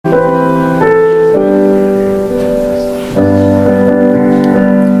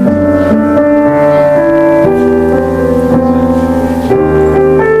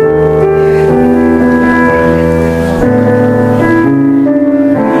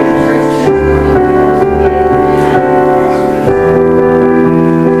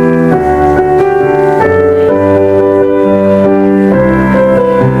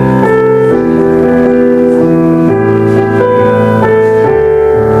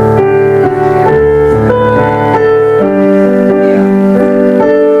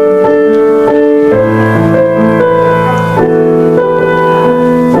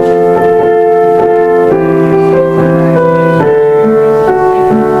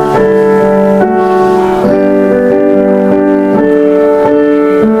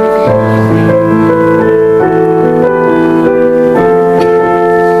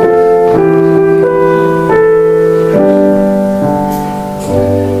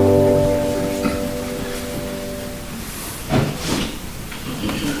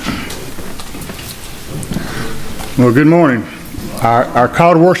Well, good morning. Our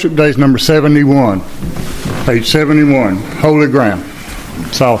call to worship day is number 71, page 71, Holy Ground.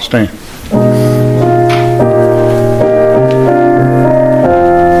 Let's all stand.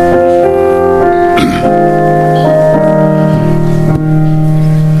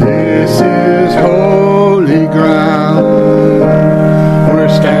 This is holy ground. We're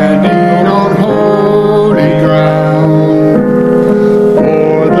standing on holy ground.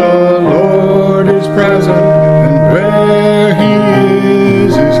 For the Lord is present. Where he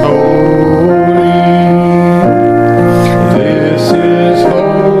is holy. This is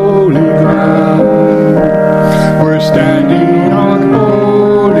holy ground. We're standing on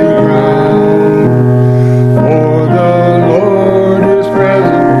holy ground. For the Lord is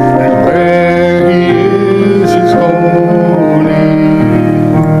present, and where he is holy.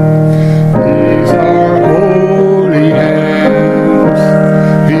 These are holy hands.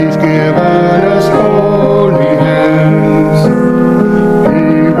 He's given us holy hands. He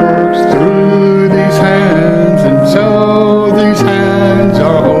works through these hands, and so these hands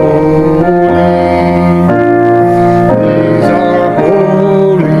are holy. These are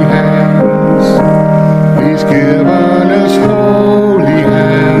holy hands. He's given us holy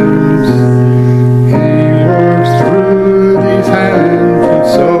hands. He works through these hands, and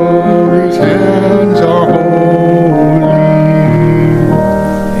so these hands are holy.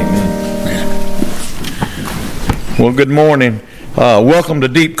 Well, good morning. Welcome to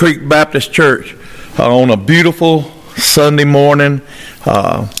Deep Creek Baptist Church on a beautiful Sunday morning.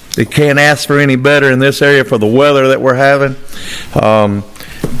 They can't ask for any better in this area for the weather that we're having.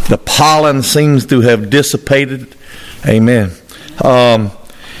 The pollen seems to have dissipated. Amen.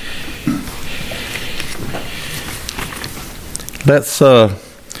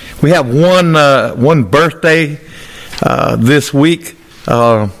 We have one birthday this week,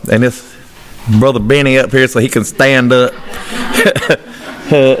 and it's Brother Benny up here so he can stand up.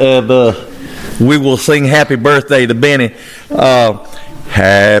 And we will sing happy birthday to Benny.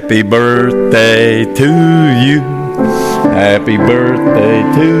 Happy birthday to you. Happy birthday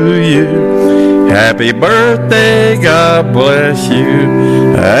to you. Happy birthday, God bless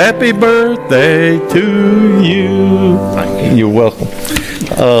you. Happy birthday to you. You're welcome.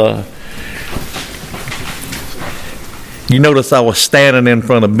 You notice I was standing in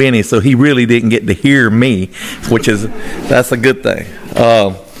front of Benny, so he really didn't get to hear me, that's a good thing.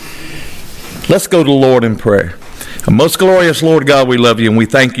 Let's go to the Lord in prayer. Most glorious Lord God, we love you and we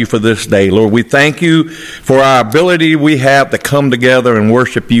thank you for this day. Lord, we thank you for our ability we have to come together and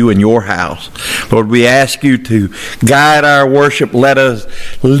worship you in your house. Lord, we ask you to guide our worship. Let us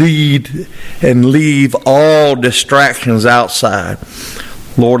lead and leave all distractions outside.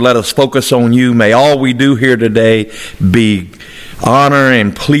 Lord, let us focus on you. May all we do here today be honor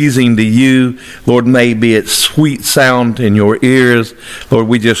and pleasing to you. Lord, may be it sweet sound in your ears. Lord,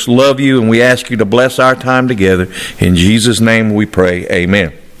 we just love you and we ask you to bless our time together. In Jesus' name we pray.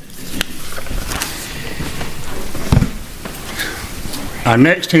 Amen. Our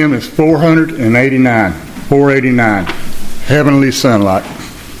next hymn is 489. 489. Heavenly Sunlight.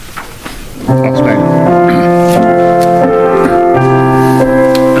 I'll stand.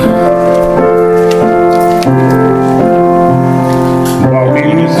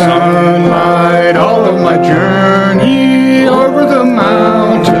 Sunlight, all of my journey over the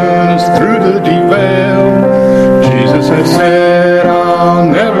mountains, through the deep vale. Jesus has said, I'll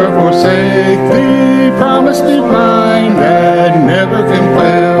never forsake thee, promise divine that never can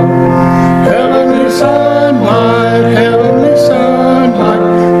fail. Heavenly sunlight,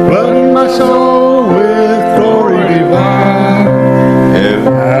 flooding my soul with glory divine.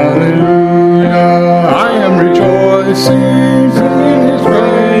 Hallelujah, I am rejoicing, singing his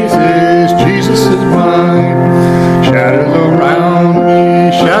praises, Jesus is mine. Shadows around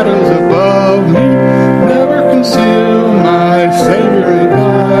me, shadows above me, never conceal my Savior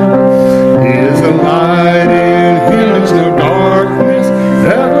alive. He is the light, in him is no darkness.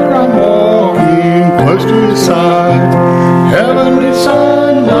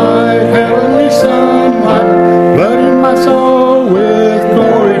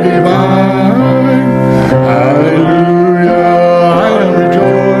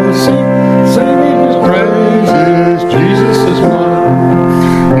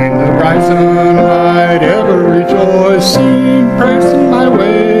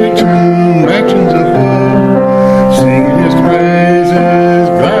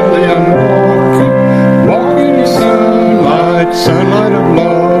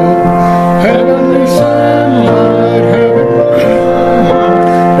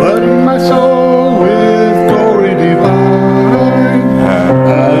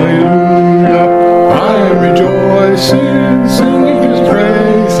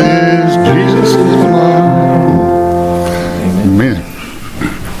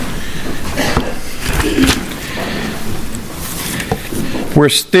 We're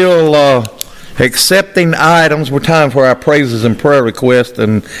still accepting items. We're time for our praises and prayer requests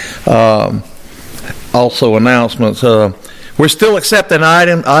and also announcements. We're still accepting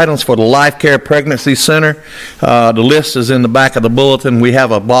items for the Life Care Pregnancy Center. The list is in the back of the bulletin. We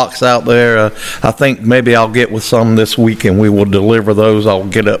have a box out there. I think maybe I'll get with some this week and we will deliver those. I'll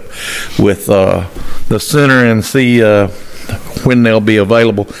get up with the center and see when they'll be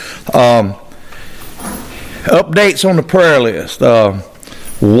available. Updates on the prayer list.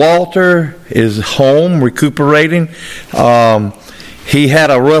 Walter is home recuperating. He had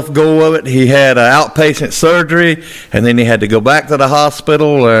a rough go of it. He had an outpatient surgery, and then he had to go back to the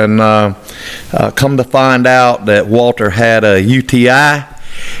hospital and come to find out that Walter had a UTI,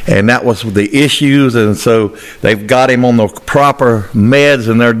 and that was the issues. And so they've got him on the proper meds,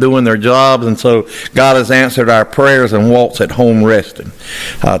 and they're doing their jobs. And so God has answered our prayers, and Walt's at home resting.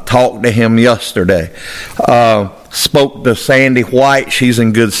 Talked to him yesterday. Spoke to Sandy White. She's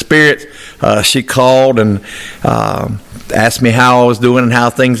in good spirits. She called and asked me how I was doing and how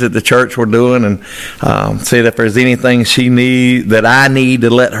things at the church were doing, and said if there's anything that I need to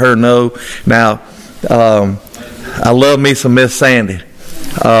let her know. Now, I love me some Miss Sandy.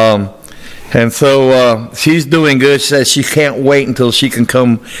 And so she's doing good. She says she can't wait until she can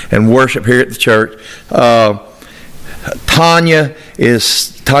come and worship here at the church. Tanya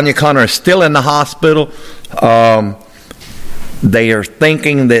Connor is still in the hospital. They are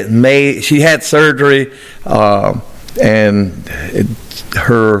thinking that she had surgery, and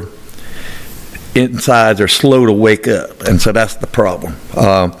her insides are slow to wake up, and so that's the problem.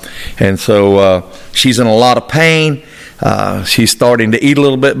 And so she's in a lot of pain. She's starting to eat a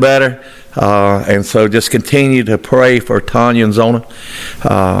little bit better, and so just continue to pray for Tanya and Zona.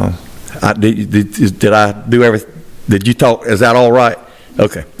 Did I do everything? Did you talk? Is that all right?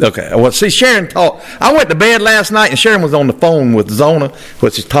 Okay. Well, see, Sharon talked. I went to bed last night, and Sharon was on the phone with Zona,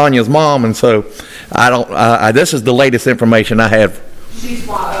 which is Tanya's mom, and so this is the latest information I have. She's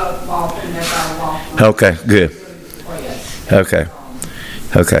walking. Okay, good. Okay.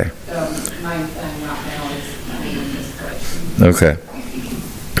 The main thing right now is this question. Okay.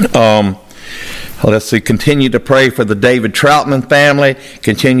 Let's see. Continue to pray for the David Troutman family.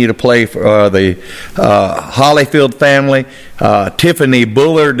 Continue to pray for the Hollyfield family. Tiffany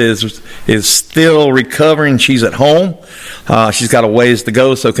Bullard is still recovering. She's at home. She's got a ways to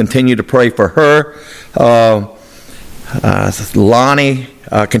go, so continue to pray for her. Lonnie,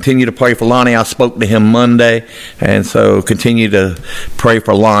 continue to pray for Lonnie. I spoke to him Monday, and so continue to pray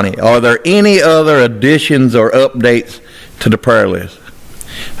for Lonnie. Are there any other additions or updates to the prayer list?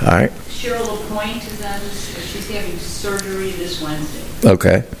 All right. Cheryl LaPointe is on. She's having surgery this Wednesday.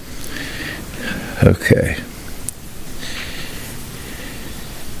 Okay.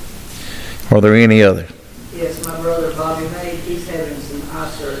 Are there any others? Yes, my brother Bobby May, he's having some eye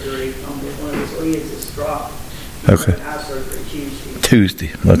surgery on one of his lids that's dropped. Okay. Eye surgery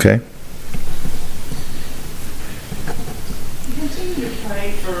Tuesday. Okay. Continue to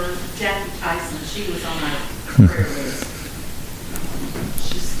pray for Jackie Tyson. She was on my prayer list.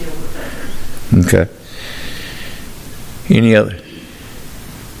 She's still recovering. Okay. Any other?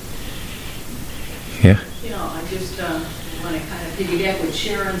 Yeah. I just want to kind of piggyback what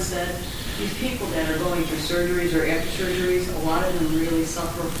Sharon said. These people that are going through surgeries or after surgeries, a lot of them really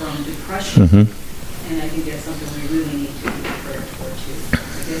suffer from depression. Mm-hmm. And I think that's something we really need to be prepared for too.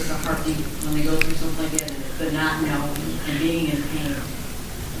 I guess the heartbeat when they go through something like that, but not knowing and being in pain.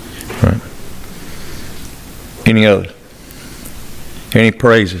 Right. Any other? Any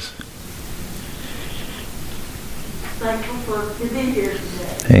praises? Thankful for to be here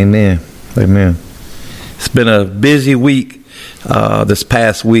today. Amen. It's been a busy week this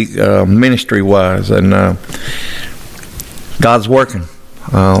past week, ministry-wise, and God's working.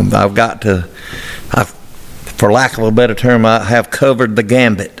 For lack of a better term, I have covered the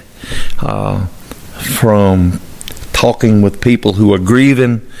gambit from talking with people who are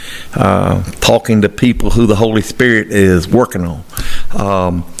grieving, talking to people who the Holy Spirit is working on.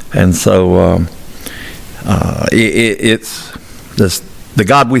 And so it's the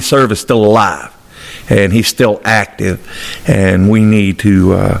God we serve is still alive, and He's still active, and we need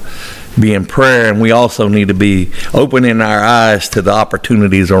to be in prayer, and we also need to be opening our eyes to the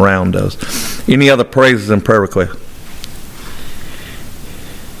opportunities around us. Any other praises and prayer requests?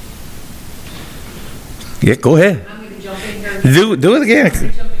 Yeah, go ahead. I'm going to jump in here. Do it again.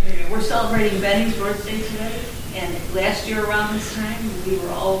 We're celebrating Benny's birthday today, and last year around this time, we were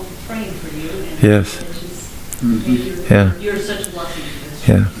all praying for you. And Yes. You're such a blessing to us.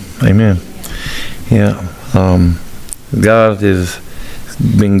 Yeah. Amen. Yeah. God has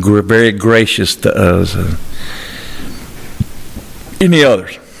been very gracious to us. Any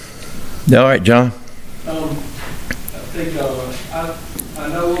others? All right, John. I think I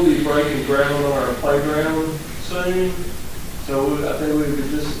know we'll be breaking ground on our playground soon, so I think we could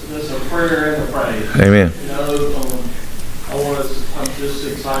just a prayer and a praise. Amen. You know, I'm just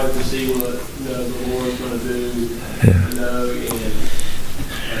excited to see what the Lord's going to do. Yeah. You know,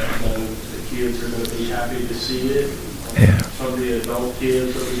 and the kids are going to be happy to see it. Yeah. Some of the adult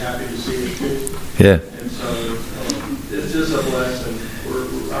kids will be happy to see it too. Yeah. And so it's just a blessing.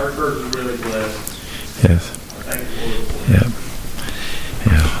 Our church is really blessed. Yes. I thank the Lord for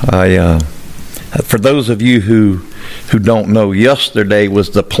it. Yeah. For those of you who don't know, yesterday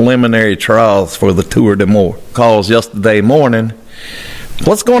was the preliminary trials for the Tour de More. Calls yesterday morning.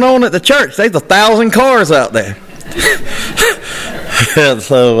 What's going on at the church? There's 1,000 cars out there. And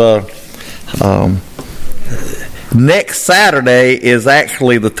so next Saturday is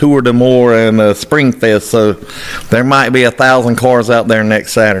actually the Tour de More and Springfest, so there might be 1,000 cars out there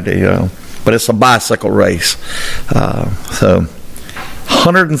next Saturday. But it's a bicycle race. So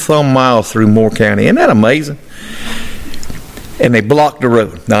 100 and some miles through Moore County. Isn't that amazing? And they blocked the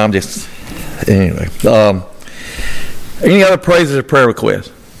road. No, I'm just... Anyway. Any other praises or prayer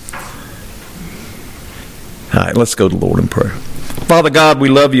requests? All right, let's go to the Lord in prayer. Father God, we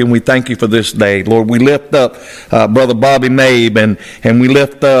love you and we thank you for this day. Lord, we lift up Brother Bobby Mabe and we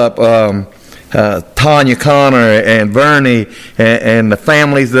lift up Tanya Connor and Vernie and the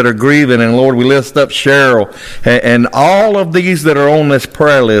families that are grieving. And Lord, we lift up Cheryl and all of these that are on this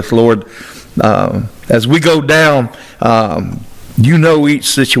prayer list, Lord. As we go down, you know each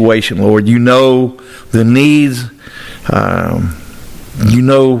situation, Lord. You know the needs. You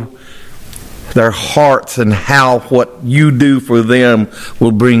know their hearts and how what you do for them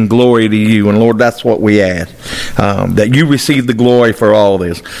will bring glory to you. And Lord, that's what we ask, that you receive the glory for all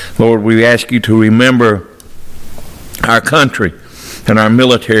this. Lord, we ask you to remember our country and our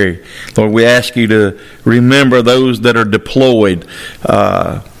military. Lord, we ask you to remember those that are deployed,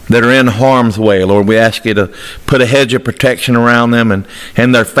 that are in harm's way. Lord, we ask you to put a hedge of protection around them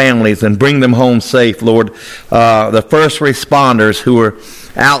and their families and bring them home safe. Lord, the first responders who are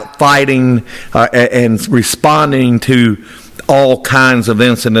out fighting and responding to all kinds of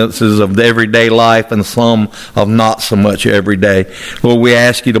incidences of everyday life and some of not so much every day. Lord, we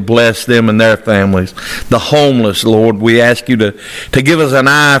ask you to bless them and their families. The homeless, Lord, we ask you to give us an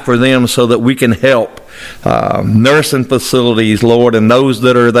eye for them so that we can help nursing facilities, Lord, and those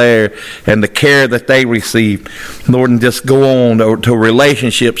that are there and the care that they receive, Lord, and just go on to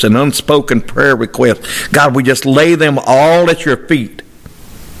relationships and unspoken prayer requests. God, we just lay them all at your feet,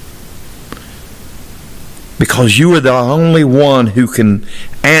 because you are the only one who can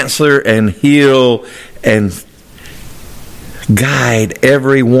answer and heal and guide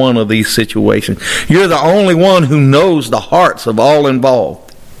every one of these situations. You're the only one who knows the hearts of all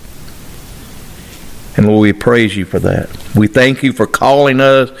involved. And Lord, we praise you for that. We thank you for calling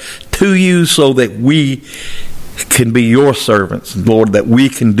us to you so that we can be your servants, Lord, that we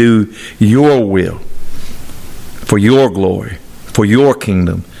can do your will for your glory, for your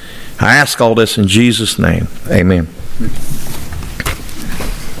kingdom. I ask all this in Jesus' name. Amen.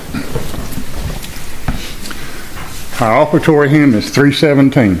 Our offertory hymn is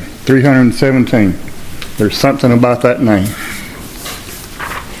 317. There's something about that name.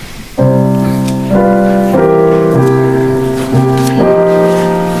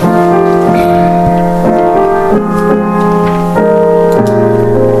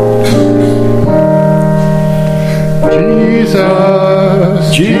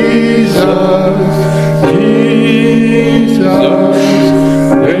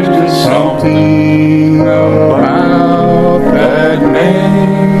 There's just something about that name.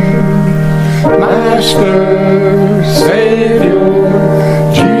 Master, Savior,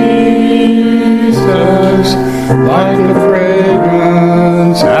 Jesus, like the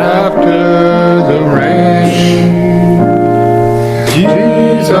fragrance after the rain.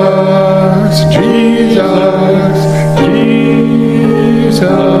 Jesus, Jesus, Jesus,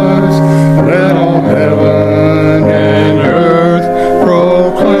 let all heaven and earth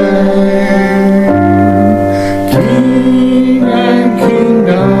proclaim. King and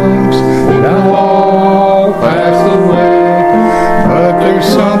kingdoms shall all pass away, but there's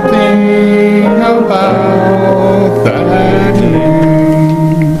something about that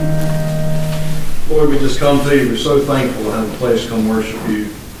name. Lord, we just come to you. We're so thankful to have a place to come worship you.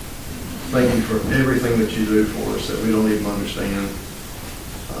 Thank you for everything that you do for us that we don't even understand.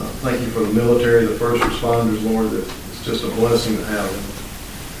 Thank you for the military, the first responders, Lord, that it's just a blessing to have them.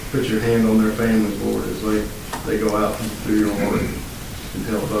 Put your hand on their families, Lord, as they go out and do your work and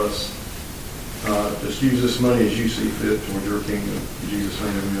help us. Just use this money as you see fit toward your kingdom. In Jesus'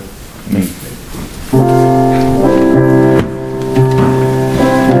 name, amen.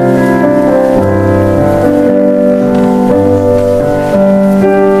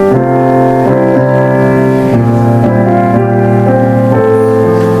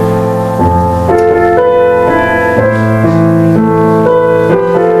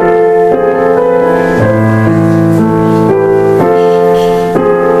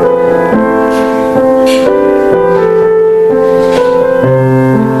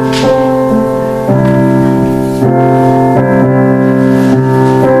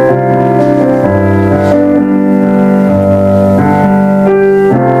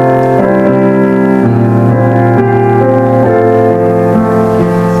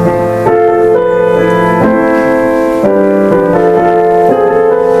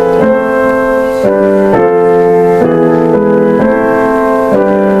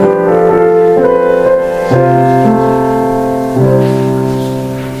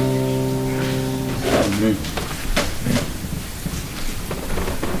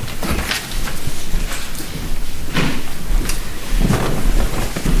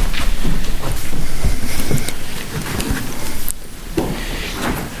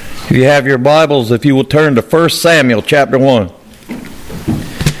 If you have your Bibles, if you will turn to 1 Samuel chapter 1.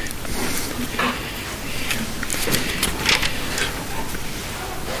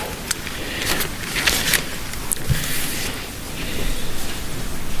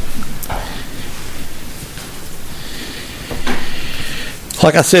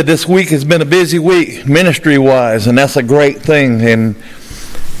 Like I said, this week has been a busy week ministry-wise, and that's a great thing. And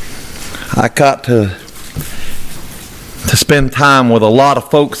I got to spend time with a lot of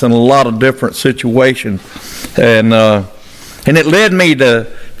folks in a lot of different situations, and it led me to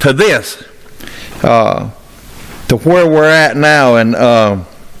this, to where we're at now, and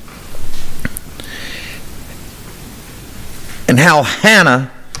how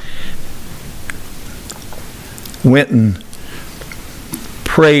Hannah went and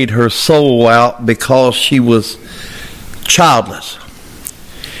prayed her soul out because she was childless.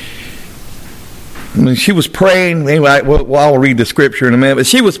 I mean, she was praying, anyway, I'll read the scripture in a minute, but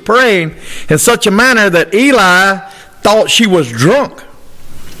she was praying in such a manner that Eli thought she was drunk.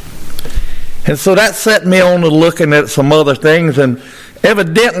 And so that set me on to looking at some other things, and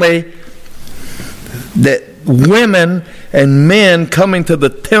evidently that women and men coming to the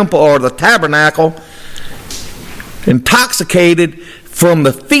temple or the tabernacle intoxicated from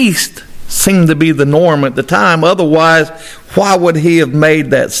the feast seemed to be the norm at the time. Otherwise, why would he have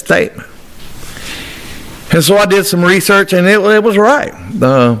made that statement? And so I did some research, and it was right.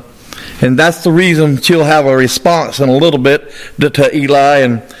 And that's the reason she'll have a response in a little bit to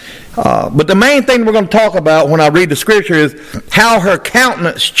Eli. But the main thing we're going to talk about when I read the scripture is how her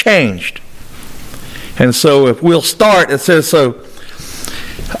countenance changed. And so if we'll start, it says so.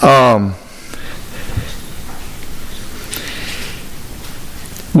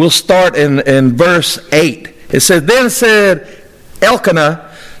 We'll start in verse 8. It says, "Then said Elkanah,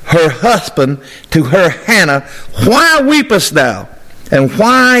 her husband, to her Hannah, Why weepest thou? And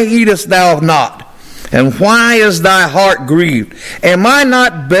why eatest thou not? And why is thy heart grieved? Am I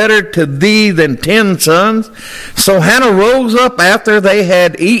not better to thee than 10 sons? So Hannah rose up after they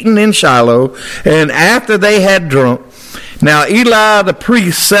had eaten in Shiloh, and after they had drunk. Now Eli the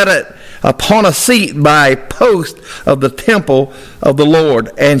priest sat upon a seat by a post of the temple of the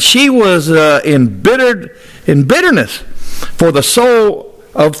Lord, and she was in bitterness for the soul,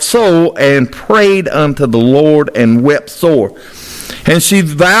 and prayed unto the Lord and wept sore. And she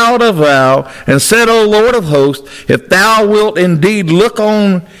vowed a vow and said, O Lord of hosts, if thou wilt indeed look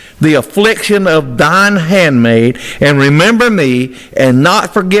on the affliction of thine handmaid, and remember me, and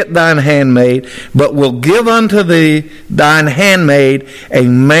not forget thine handmaid, but will give unto thee thine handmaid a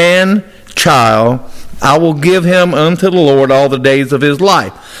man child, I will give him unto the Lord all the days of his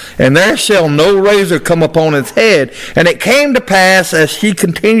life. And there shall no razor come upon his head. And it came to pass, as she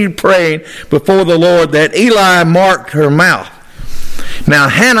continued praying before the Lord, that Eli marked her mouth. Now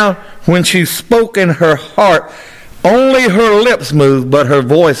Hannah, when she spoke in her heart, only her lips moved, but her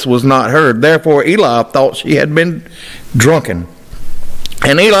voice was not heard. Therefore Eli thought she had been drunken.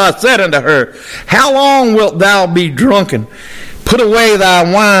 And Eli said unto her, How long wilt thou be drunken? Put away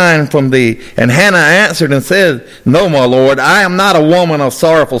thy wine from thee. And Hannah answered and said, No, my Lord, I am not a woman of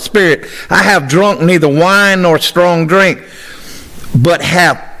sorrowful spirit. I have drunk neither wine nor strong drink, but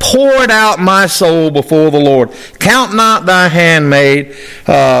have poured out my soul before the Lord. Count not thy handmaid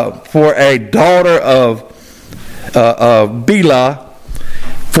for a daughter of Bela,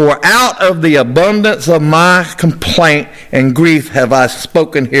 for For out of the abundance of my complaint and grief have I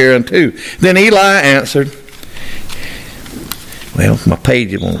spoken hereunto. Then Eli answered, well, my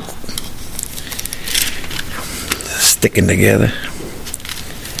page won't sticking together,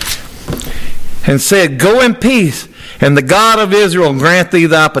 and said, Go in peace, and the God of Israel grant thee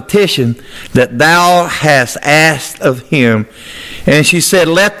thy petition that thou hast asked of him. And she said,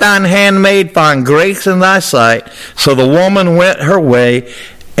 Let thine handmaid find grace in thy sight. So the woman went her way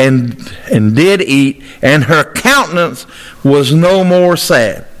and did eat, and her countenance was no more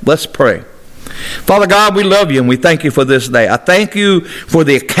sad. Let's pray. Father God, we love you and we thank you for this day. I thank you for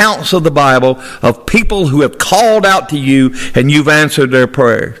the accounts of the Bible of people who have called out to you and you've answered their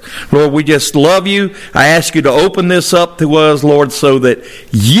prayers. Lord, we just love you. I ask you to open this up to us, Lord, so that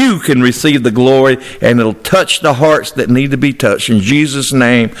you can receive the glory and it'll touch the hearts that need to be touched. In Jesus'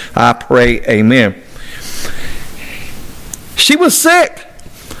 name I pray, amen. She was sick.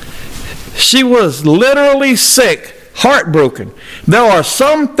 She was literally sick. Heartbroken. There are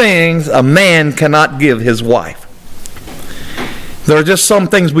some things a man cannot give his wife. There are just some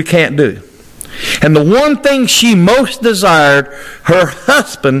things we can't do. And the one thing she most desired, her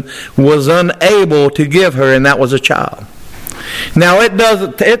husband was unable to give her, and that was a child. Now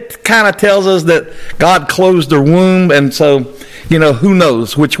it kind of tells us that God closed her womb, and so, who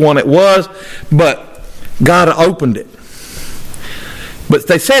knows which one it was, but God opened it. But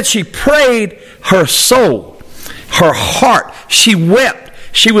they said she prayed her soul. Her heart, she wept.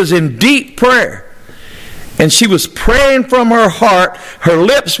 She was in deep prayer. And she was praying from her heart. Her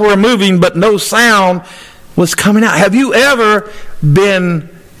lips were moving, but no sound was coming out. Have you ever been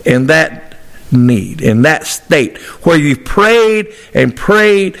in that need, in that state, where you prayed and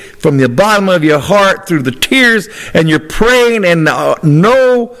prayed from the bottom of your heart through the tears, and you're praying and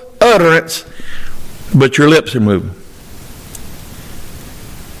no utterance, but your lips are moving?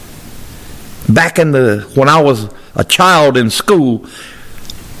 Back when I was a child in school,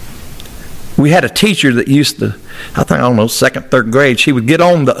 we had a teacher that used to, second, third grade, she would get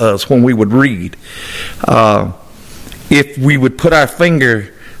on to us when we would read. If we would put our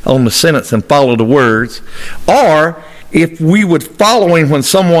finger on the sentence and follow the words, or if we would follow him when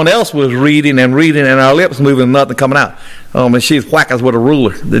someone else was reading and our lips moving and nothing coming out. And she'd whack us with a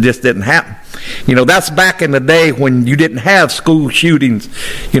ruler. That just didn't happen. That's back in the day when you didn't have school shootings.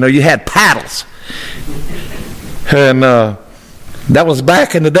 You had paddles. And that was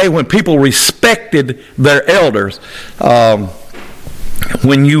back in the day when people respected their elders.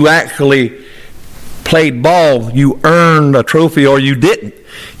 When you actually played ball, you earned a trophy or you didn't.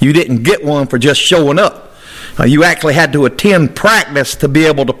 You didn't get one for just showing up. You actually had to attend practice to be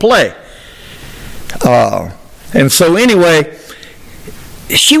able to play. And so anyway,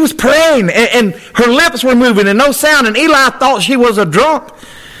 she was praying and her lips were moving and no sound. And Eli thought she was a drunk.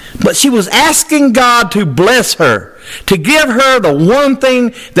 But she was asking God to bless her, to give her the one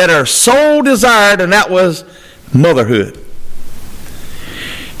thing that her soul desired, and that was motherhood.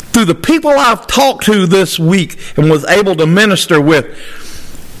 Through the people I've talked to this week and was able to minister with,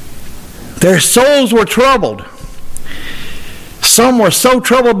 their souls were troubled. Some were so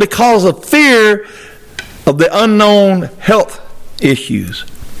troubled because of fear of the unknown health issues.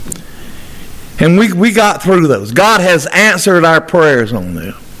 And we got through those. God has answered our prayers on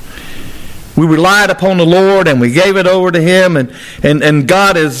them. We relied upon the Lord and we gave it over to him, and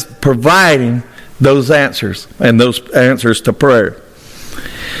God is providing those answers and those answers to prayer.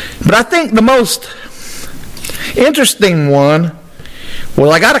 But I think the most interesting one was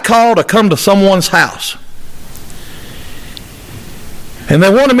I got a call to come to someone's house. And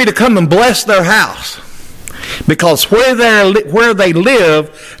they wanted me to come and bless their house because where they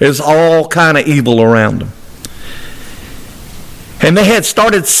live is all kind of evil around them. And they had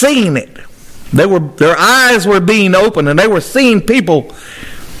started seeing it. Their eyes were being opened, and they were seeing people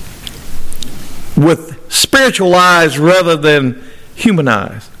with spiritual eyes rather than human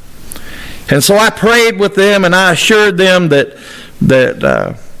eyes. And so I prayed with them, and I assured them that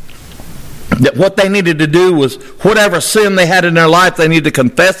what they needed to do was whatever sin they had in their life, they needed to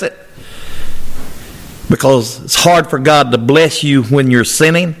confess it, because it's hard for God to bless you when you're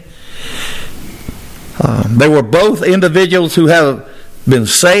sinning. They were both individuals who have been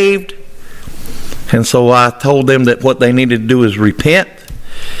saved. And so I told them that what they needed to do is repent,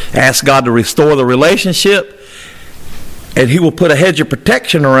 ask God to restore the relationship, and he will put a hedge of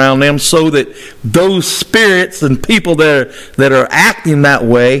protection around them so that those spirits and people that are acting that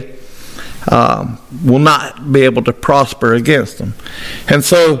way will not be able to prosper against them. And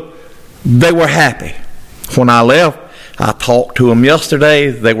so they were happy. When I left, I talked to them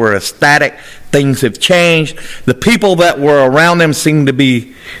yesterday. They were ecstatic. Things have changed. The people that were around them seem to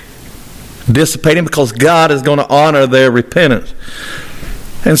be dissipating because God is going to honor their repentance.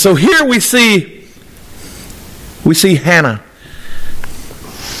 And so here we see Hannah.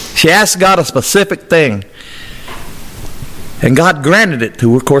 She asked God a specific thing, and God granted it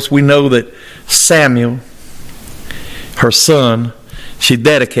to her. Of course, we know that Samuel, her son, she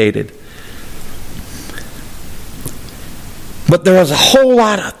dedicated. But there was a whole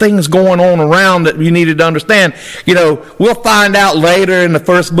lot of things going on around that you needed to understand. You know, we'll find out later in the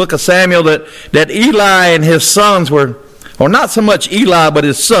first book of Samuel that Eli and his sons were, or not so much Eli, but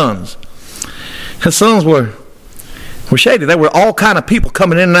his sons. His sons were shady. There were all kind of people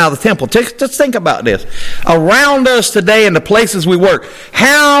coming in and out of the temple. Just think about this. Around us today in the places we work,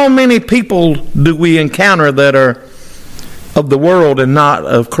 how many people do we encounter that are of the world and not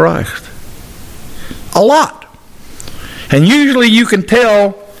of Christ? A lot. And usually you can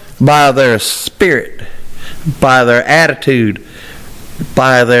tell by their spirit, by their attitude,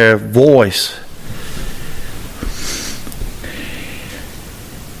 by their voice.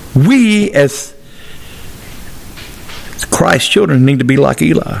 We as Christ's children need to be like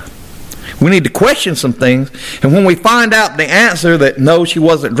Eli. We need to question some things. And when we find out the answer that no, she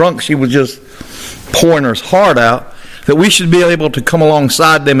wasn't drunk, she was just pouring her heart out, that we should be able to come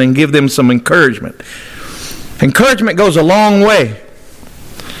alongside them and give them some encouragement. Encouragement goes a long way.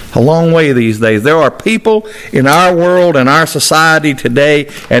 A long way these days. There are people in our world and our society today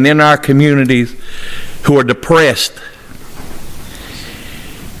and in our communities who are depressed.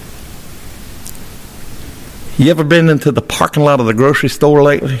 You ever been into the parking lot of the grocery store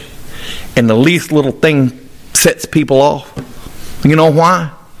lately? And the least little thing sets people off. You know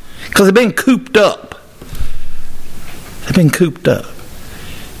why? Because they've been cooped up. They've been cooped up.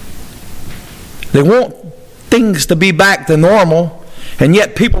 They want things to be back to normal, and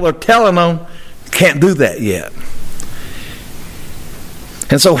yet people are telling them can't do that yet.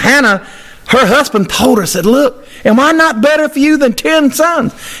 And so Hannah, her husband told her, said, look, am I not better for you than 10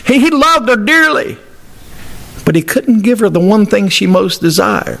 sons? He loved her dearly, but he couldn't give her the one thing she most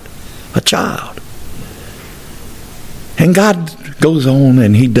desired, a child. And God goes on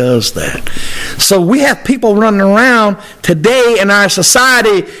and he does that. So we have people running around today in our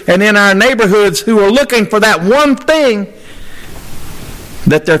society and in our neighborhoods who are looking for that one thing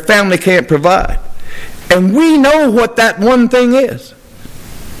that their family can't provide. And we know what that one thing is.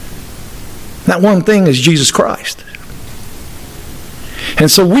 That one thing is Jesus Christ.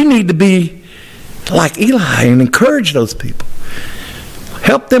 And so we need to be like Eli and encourage those people.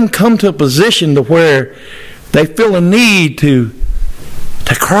 Help them come to a position to where they feel a need to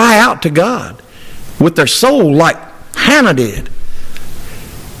cry out to God with their soul like Hannah did.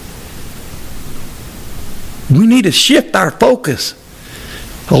 We need to shift our focus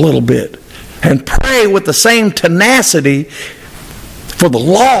a little bit and pray with the same tenacity for the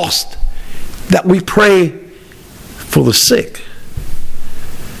lost that we pray for the sick,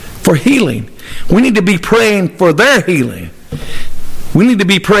 for healing. We need to be praying for their healing. We need to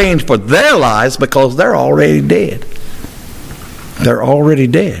be praying for their lives because they're already dead. They're already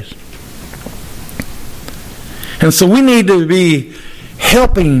dead. And so we need to be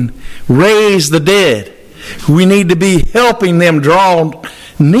helping raise the dead. We need to be helping them draw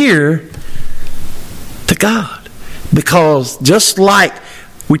near to God. Because just like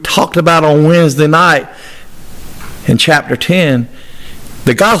we talked about on Wednesday night in chapter 10,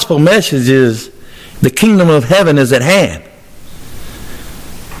 the gospel message is the kingdom of heaven is at hand.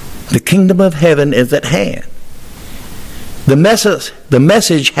 The kingdom of heaven is at hand. The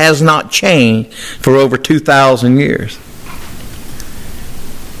message has not changed for over 2,000 years.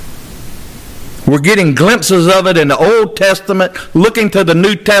 We're getting glimpses of it in the Old Testament, looking to the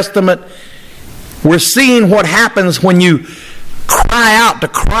New Testament. We're seeing what happens when you cry out to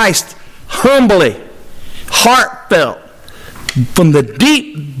Christ humbly, heartfelt, from the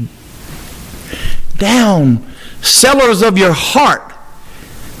deep down cellars of your heart.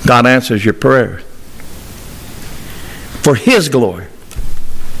 God answers your prayer. For His glory.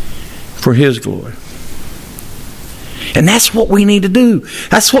 For His glory. And that's what we need to do.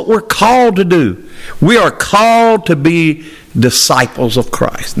 That's what we're called to do. We are called to be disciples of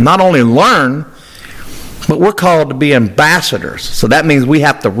Christ. Not only learn, but we're called to be ambassadors. So that means we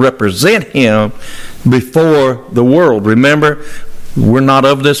have to represent Him before the world. Remember, we're not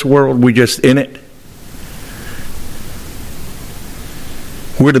of this world. We're just in it.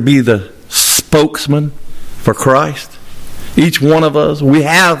 We're to be the spokesman for Christ. Each one of us, we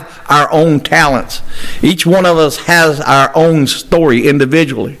have our own talents. Each one of us has our own story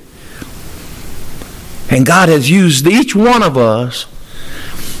individually. And God has used each one of us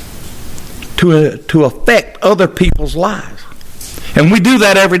to affect other people's lives. And we do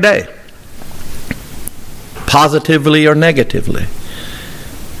that every day, positively or negatively.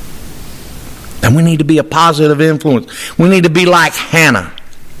 And we need to be a positive influence. We need to be like Hannah.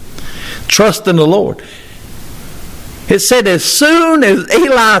 Trust in the Lord. It said as soon as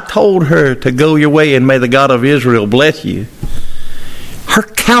Eli told her to go your way and may the God of Israel bless you, her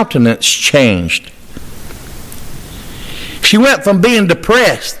countenance changed. She went from being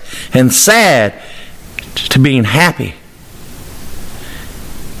depressed and sad to being happy.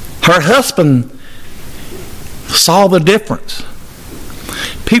 Her husband saw the difference.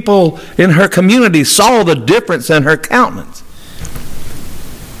 People in her community saw the difference in her countenance.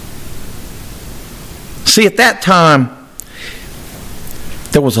 See, at that time,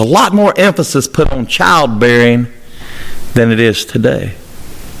 there was a lot more emphasis put on childbearing than it is today.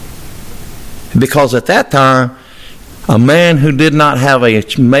 Because at that time, a man who did not have a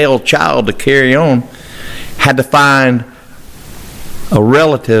male child to carry on had to find a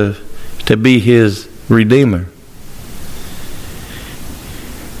relative to be his redeemer.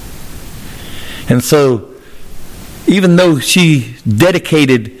 And so, even though she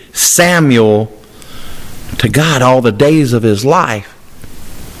dedicated Samuel to God all the days of his life,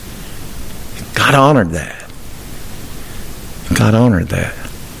 God honored that. God honored that.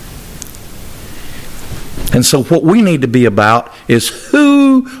 And so what we need to be about is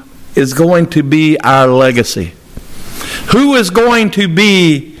who is going to be our legacy. Who is going to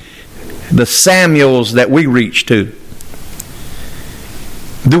be the Samuels that we reach to?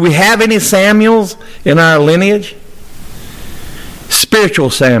 Do we have any Samuels in our lineage? Spiritual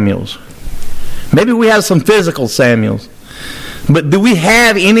Samuels. Maybe we have some physical Samuels. But do we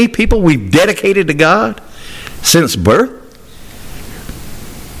have any people we've dedicated to God since birth?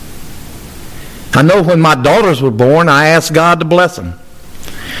 I know when my daughters were born, I asked God to bless them.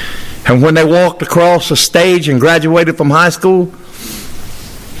 And when they walked across the stage and graduated from high school,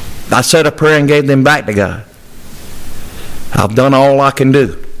 I said a prayer and gave them back to God. I've done all I can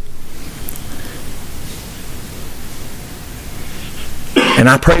do. And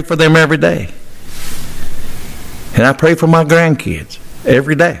I pray for them every day. And I pray for my grandkids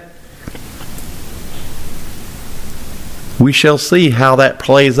every day. We shall see how that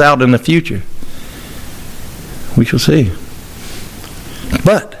plays out in the future. We shall see.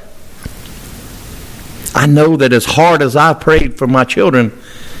 But I know that as hard as I prayed for my children,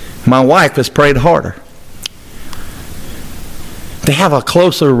 my wife has prayed harder. They have a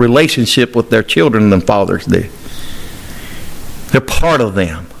closer relationship with their children than fathers do. They're part of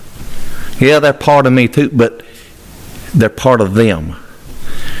them. Yeah, they're part of me too, but they're part of them.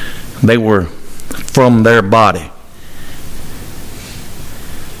 They were from their body.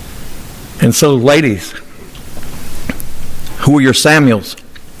 And so, ladies, who are your Samuels?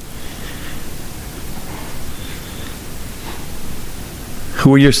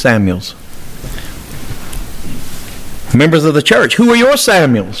 Who are your Samuels? Members of the church, who are your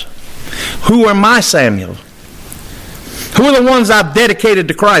Samuels? Who are my Samuels? Who are the ones I've dedicated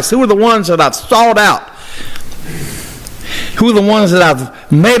to Christ? Who are the ones that I've sought out? Who are the ones that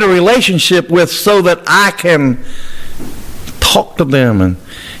I've made a relationship with so that I can talk to them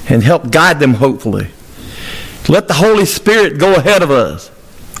and help guide them, hopefully? Let the Holy Spirit go ahead of us.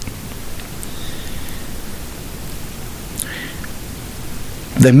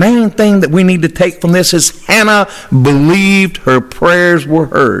 The main thing that we need to take from this is Hannah believed her prayers were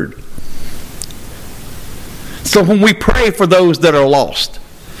heard. So when we pray for those that are lost,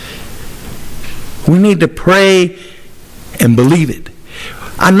 we need to pray and believe it.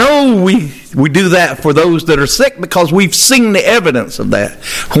 I know we do that for those that are sick because we've seen the evidence of that.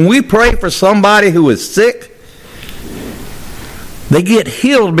 When we pray for somebody who is sick, they get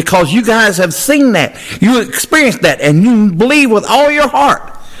healed because you guys have seen that. You experienced that and you believe with all your heart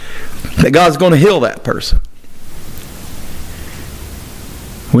that God's going to heal that person.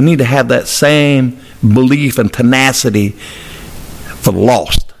 We need to have that same belief and tenacity for the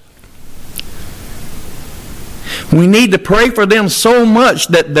lost. We need to pray for them so much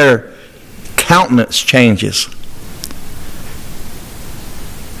that their countenance changes.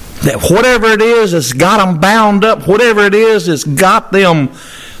 That whatever it is that's got them bound up, whatever it is that's got them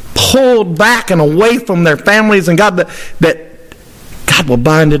pulled back and away from their families, and that God will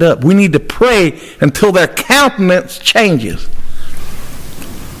bind it up. We need to pray until their countenance changes.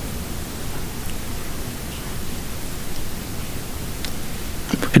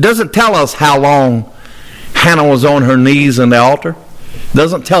 It doesn't tell us how long Hannah was on her knees in the altar. It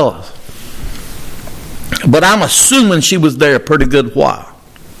doesn't tell us. But I'm assuming she was there a pretty good while.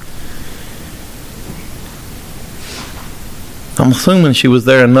 I'm assuming she was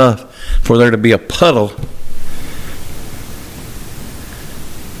there enough for there to be a puddle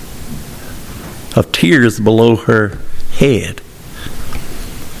of tears below her head.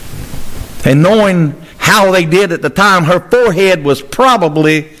 And knowing how they did at the time, her forehead was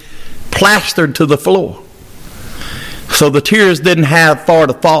probably plastered to the floor, so the tears didn't have far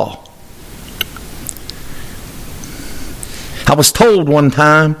to fall. I was told one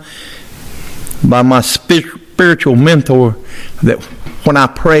time by my spiritual mentor that when I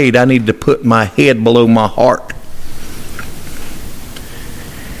prayed, I needed to put my head below my heart.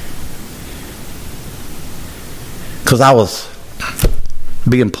 Because I was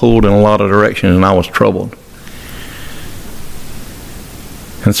being pulled in a lot of directions and I was troubled.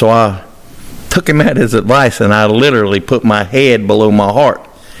 And so I took him at his advice and I literally put my head below my heart.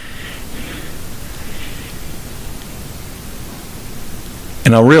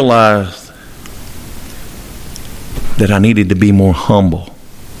 And I realized that I needed to be more humble.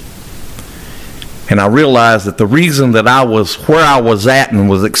 And I realized that the reason that I was where I was at and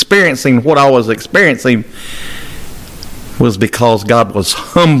was experiencing what I was experiencing was because God was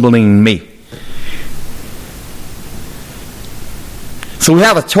humbling me. So we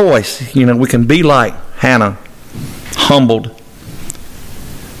have a choice. You know, we can be like Hannah, humbled,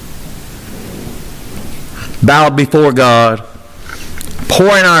 bowed before God,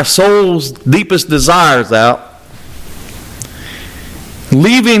 pouring our soul's deepest desires out,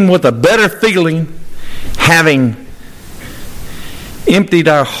 leaving with a better feeling, having emptied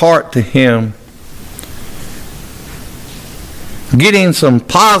our heart to Him, getting some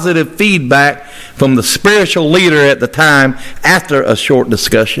positive feedback from the spiritual leader at the time after a short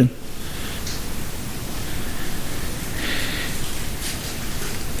discussion.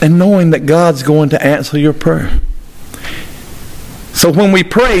 And knowing that God's going to answer your prayer. So when we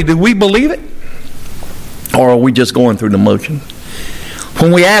pray, do we believe it? Or are we just going through the motions?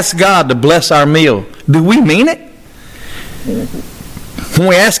 When we ask God to bless our meal, do we mean it? When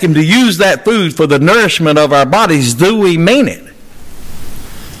we ask Him to use that food for the nourishment of our bodies, do we mean it?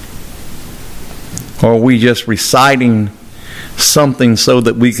 Or are we just reciting something so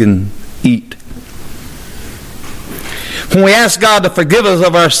that we can eat? When we ask God to forgive us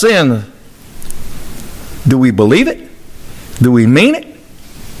of our sins, do we believe it? Do we mean it?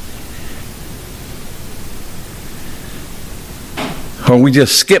 Or we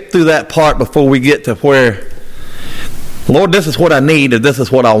just skip through that part before we get to where, Lord, this is what I need, or this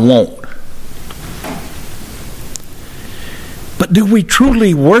is what I want. But do we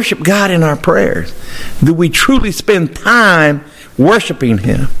truly worship God in our prayers? Do we truly spend time worshiping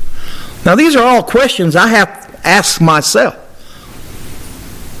Him? Now, these are all questions I have to ask myself.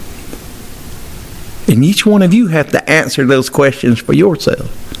 And each one of you have to answer those questions for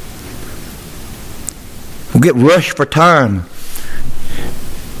yourself. We'll get rushed for time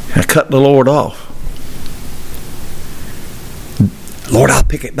and cut the Lord off. Lord, I'll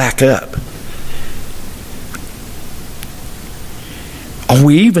pick it back up. Are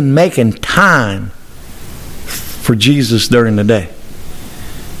we even making time for Jesus during the day?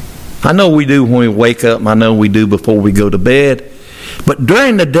 I know we do when we wake up. I know we do before we go to bed. But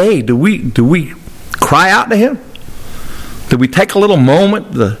during the day, do we cry out to Him? Do we take a little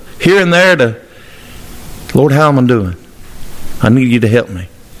moment here and there to, Lord, how am I doing? I need You to help me.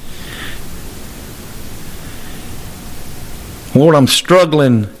 Lord, I'm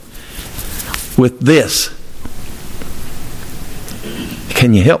struggling with this.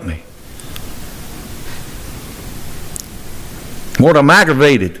 Can You help me? Lord, I'm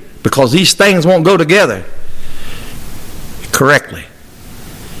aggravated because these things won't go together correctly.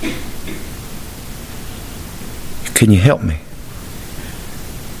 Can You help me?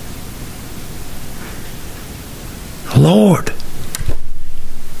 Lord,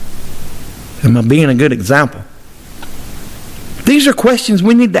 am I being a good example? These are questions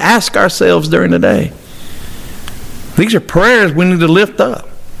we need to ask ourselves during the day. These are prayers we need to lift up.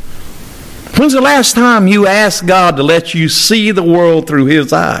 When's the last time you asked God to let you see the world through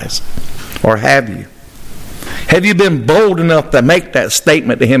His eyes? Or have you? Have you been bold enough to make that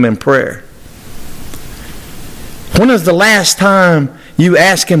statement to Him in prayer? When is the last time you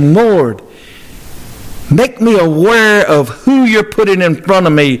asked Him, Lord, make me aware of who You're putting in front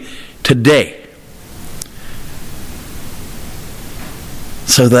of me today,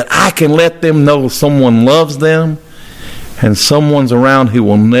 so that I can let them know someone loves them and someone's around who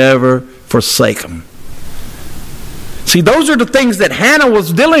will never forsake them. See, those are the things that Hannah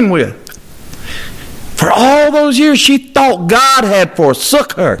was dealing with. For all those years, she thought God had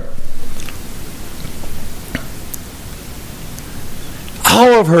forsook her.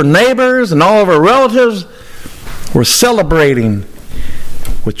 All of her neighbors and all of her relatives We're celebrating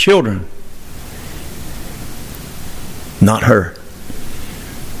with children. Not her.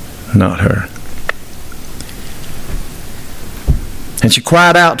 Not her. And she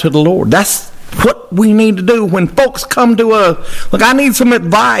cried out to the Lord. That's what we need to do when folks come to us. Look, I need some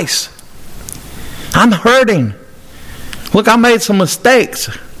advice. I'm hurting. Look, I made some mistakes.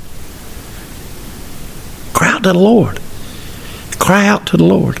 Cry out to the Lord. Cry out to the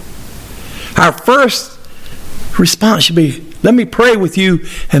Lord. Our first response should be, let me pray with you,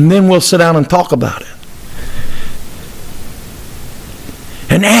 and then we'll sit down and talk about it.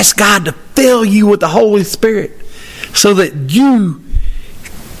 And ask God to fill you with the Holy Spirit so that you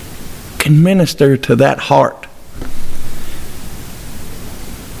can minister to that heart.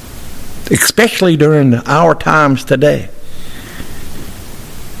 Especially during our times today.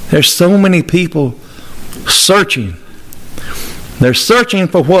 There's so many people searching. They're searching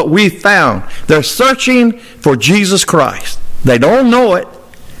for what we found. They're searching for Jesus Christ. They don't know it.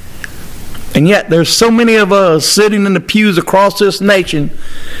 And yet there's so many of us sitting in the pews across this nation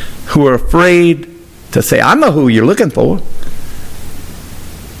who are afraid to say, I know who you're looking for.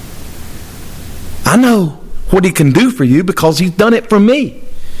 I know what he can do for you because he's done it for me.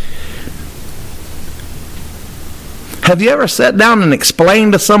 Have you ever sat down and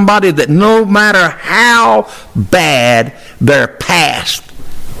explained to somebody that no matter how bad their past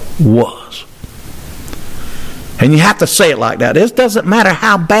was, and you have to say it like that, it doesn't matter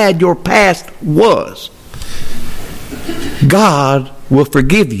how bad your past was, God will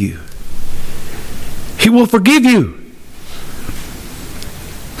forgive you. He will forgive you.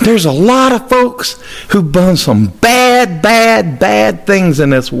 There's a lot of folks who've done some bad things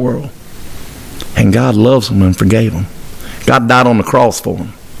in this world. And God loves them and forgave them. God died on the cross for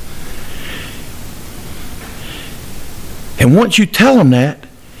them. And once you tell them that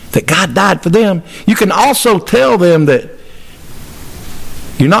God died for them, you can also tell them that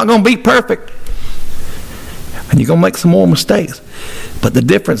you're not going to be perfect. And you're going to make some more mistakes. But the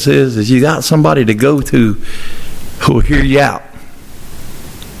difference is you got somebody to go to who will hear you out.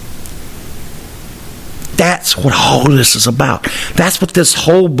 That's what all this is about. That's what this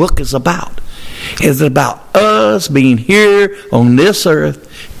whole book is about. It's about us being here on this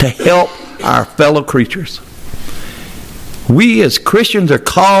earth to help our fellow creatures. We as Christians are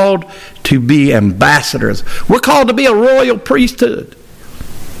called to be ambassadors. We're called to be a royal priesthood.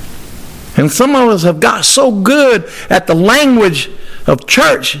 And some of us have got so good at the language of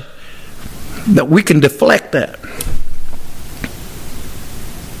church that we can deflect that.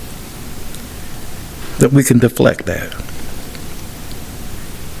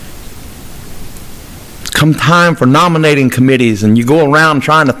 Come time for nominating committees and you go around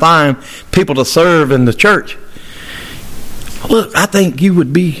trying to find people to serve in the church. Look, I think you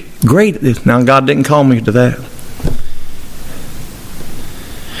would be great at this. Now, God didn't call me to that.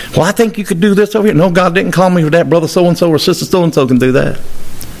 Well, I think you could do this over here. No, God didn't call me for that. Brother so-and-so or sister so-and-so can do that.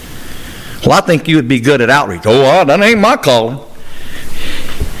 Well, I think you would be good at outreach. Oh, well, that ain't my calling.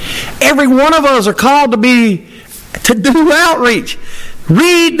 Every one of us are called to do outreach.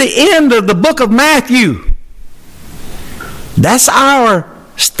 Read the end of the book of Matthew. That's our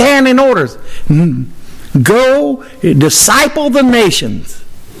standing orders. Go, disciple the nations,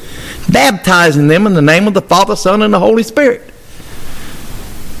 baptizing them in the name of the Father, Son, and the Holy Spirit.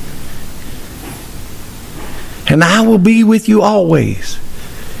 And I will be with you always,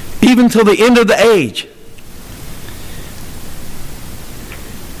 even till the end of the age.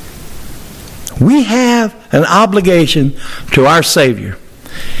 We have an obligation to our Savior,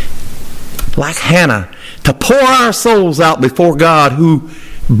 like Hannah, to pour our souls out before God who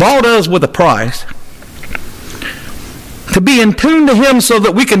bought us with a price, to be in tune to Him so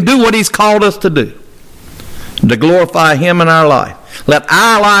that we can do what He's called us to do, to glorify Him in our life. Let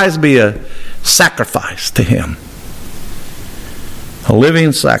our lives be a sacrifice to Him, a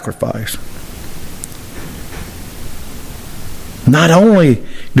living sacrifice. Not only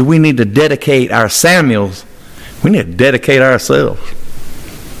do we need to dedicate our Samuels, we need to dedicate ourselves.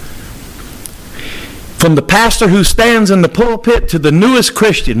 From the pastor who stands in the pulpit to the newest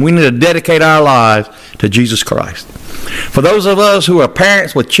Christian, we need to dedicate our lives to Jesus Christ. For those of us who are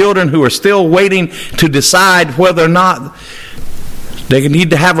parents with children who are still waiting to decide whether or not they need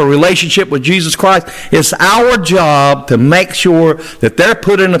to have a relationship with Jesus Christ, it's our job to make sure that they're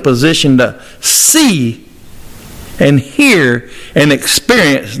put in a position to see and hear and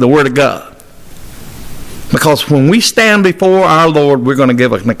experience the Word of God. Because when we stand before our Lord, we're going to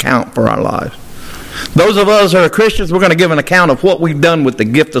give an account for our lives. Those of us who are Christians, we're going to give an account of what we've done with the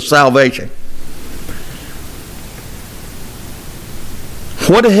gift of salvation.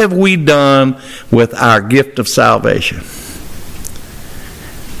 What have we done with our gift of salvation?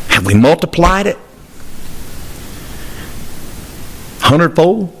 Have we multiplied it?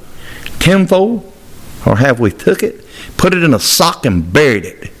 100-fold? 10-fold? Or have we took it, put it in a sock and buried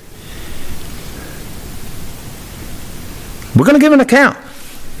it? We're going to give an account.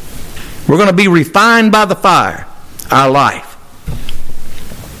 We're going to be refined by the fire, our life.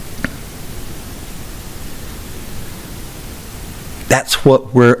 That's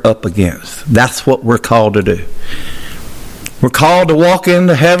what we're up against. That's what we're called to do. We're called to walk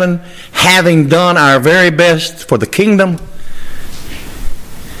into heaven having done our very best for the kingdom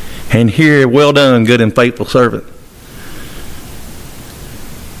and hear, well done, good and faithful servant.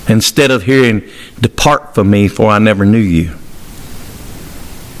 Instead of hearing, depart from me, for I never knew you.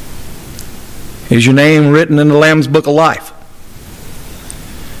 Is your name written in the Lamb's Book of Life?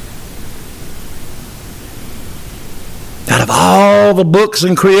 Out of all the books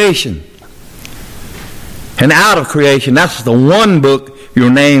in creation and out of creation, that's the one book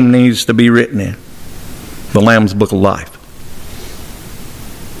your name needs to be written in. The Lamb's Book of Life.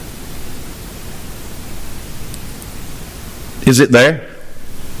 Is it there?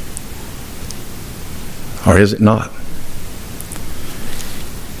 Or is it not?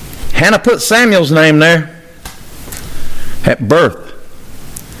 Hannah put Samuel's name there at birth.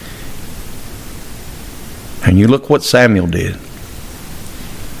 And you look what Samuel did.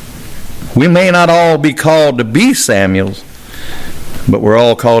 We may not all be called to be Samuels, but we're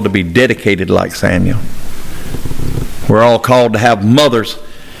all called to be dedicated like Samuel. We're all called to have mothers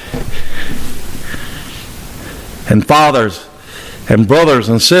and fathers and brothers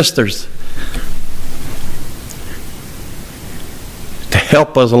and sisters to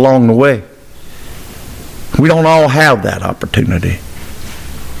help us along the way. We don't all have that opportunity.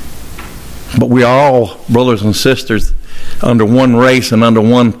 But we are all brothers and sisters under one race and under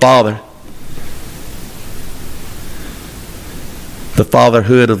one Father. The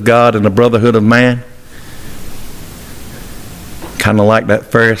fatherhood of God and the brotherhood of man. Kind of like that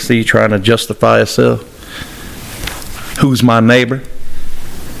Pharisee trying to justify himself. Who's my neighbor?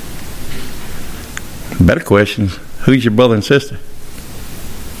 Better question is, who's your brother and sister?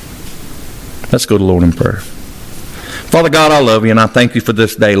 Let's go to the Lord in prayer. Father God, I love you and I thank you for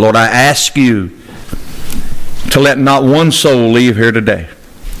this day. Lord, I ask you to let not one soul leave here today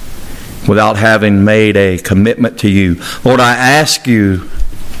without having made a commitment to you. Lord, I ask you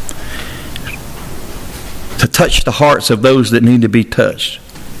to touch the hearts of those that need to be touched.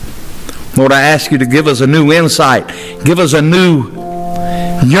 Lord, I ask you to give us a new insight. Give us a new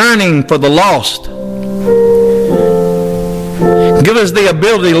yearning for the lost. Give us the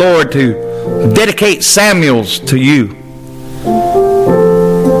ability, Lord, to dedicate Samuels to you.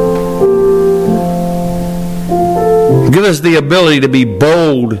 Give us the ability to be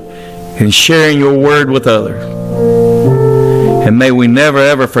bold in sharing your word with others. And may we never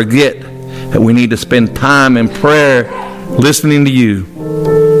ever forget that we need to spend time in prayer listening to you.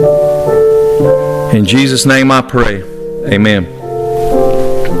 In Jesus' name I pray. Amen.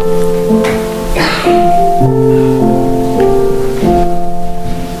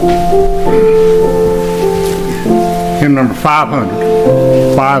 Hymn number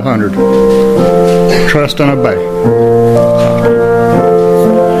 500. 500. Trust and obey.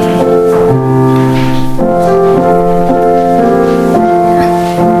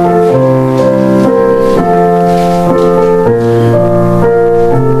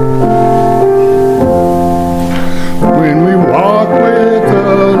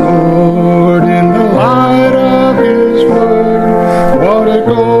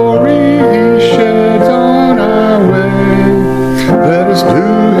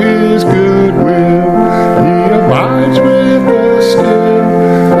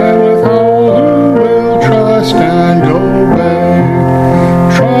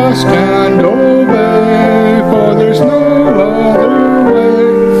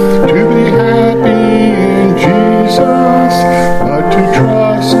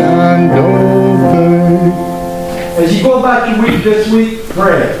 This week,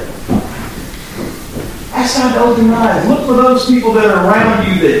 pray. Ask God to open your eyes. Look for those people that are around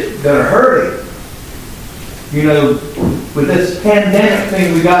you that are hurting. You know, with this pandemic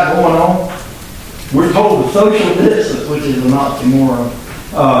thing we got going on, we're told to social distance, which is an oxymoron.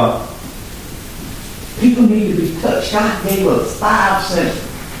 People need to be touched. God gave us 5 senses.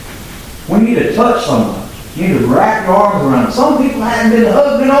 We need to touch someone. You need to wrap your arms around them. Some people haven't been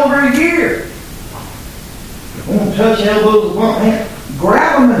hugged in over a year. I want to touch elbows with one hand.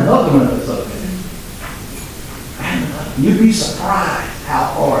 Grab them and hug them if it's okay. And you'd be surprised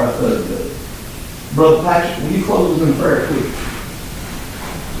how far a hug goes. Brother Patrick, will you close in prayer, please?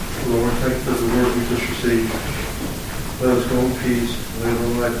 thank you for the word we just received. Let us go in peace, live a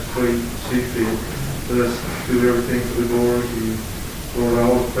life of faith, see fit. Let us do everything for the glory of you. Lord, I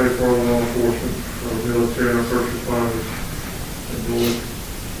always pray for our law enforcement, our military, and our first responders. And Lord,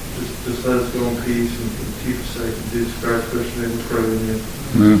 just let us go in peace and keep us safe. In Jesus Christ's name we pray. Amen.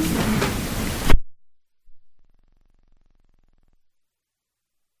 Amen.